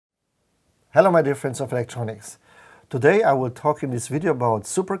Hello my dear friends of electronics. Today I will talk in this video about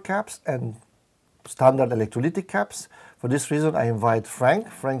supercaps and standard electrolytic caps. For this reason I invite Frank.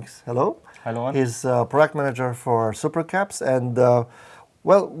 Frank's hello. Hello. He's product manager for supercaps, and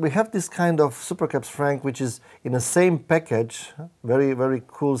well, we have this kind of supercaps, Frank, which is in the same package, very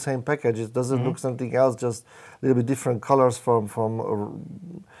cool same package. It doesn't look something else, just a little bit different colors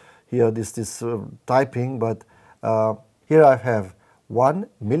from here this typing, but here I have 1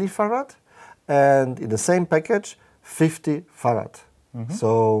 millifarad and in the same package 50 farad.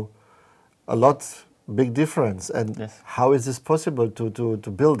 So a big difference. And yes. How is this possible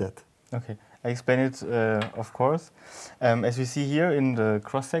to build it? Okay, I explain it of course. As we see here in the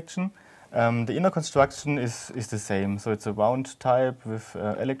cross section, the inner construction is the same. So it's a round type with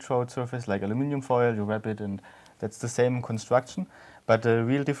electrode surface like aluminum foil. You wrap it and that's the same construction. But the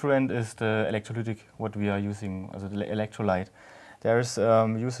real difference is the electrolytic what we are using, also the electrolyte. There's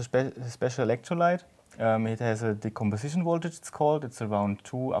use a special electrolyte. It has a decomposition voltage, it's called. It's around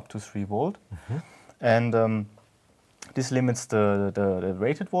 2 up to 3 volt. And this limits the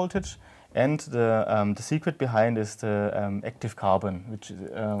rated voltage. And the secret behind is the active carbon, which is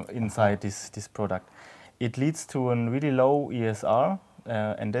inside this product. It leads to a really low ESR,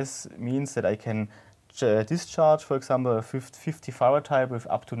 and this means that I can discharge, for example, a 50 farad type with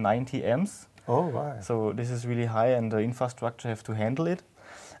up to 90 amps. Oh, right. So this is really high, and the infrastructure have to handle it.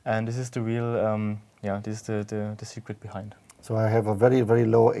 And this is the real, this is the secret behind. So I have a very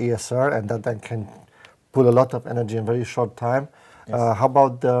low ESR, and that then can pull a lot of energy in a very short time. Yes. How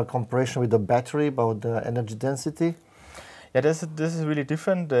about the comparison with the battery, about the energy density? Yeah, this is really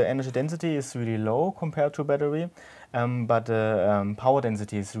different. The energy density is really low compared to battery, but the power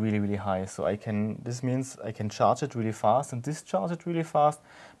density is really high. So this means I can charge it really fast and discharge it really fast.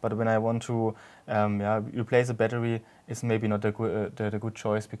 But when I want to replace a battery, it's maybe not the good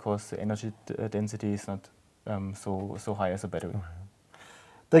choice because the energy density is not so high as a battery.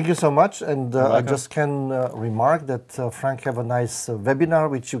 Thank you so much, and I just can remark that Frank have a nice webinar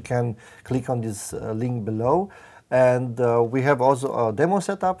which you can click on this link below. And we have also a demo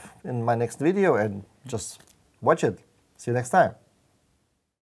setup in my next video, and just watch it. See you next time.